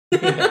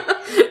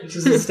Which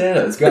is a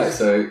stand-up. It's great.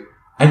 So,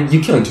 and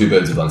you're killing two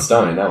birds with one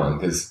stone in that one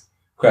because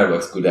crowd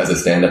work's good as a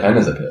stand-up and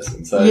as a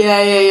person. So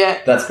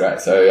yeah. That's great.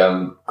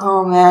 So,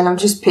 oh man, I'm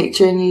just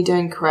picturing you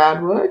doing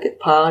crowd work at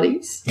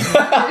parties.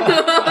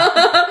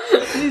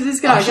 Who's this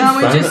guy? Can't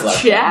we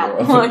just chat?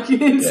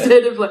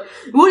 Instead of like,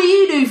 what do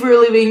you do for a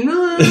living?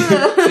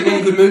 Seen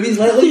any good movies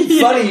lately?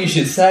 Yeah. Funny you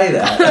should say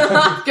that.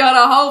 Got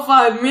a whole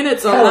 5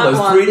 minutes on that those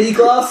one. 3D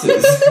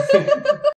glasses.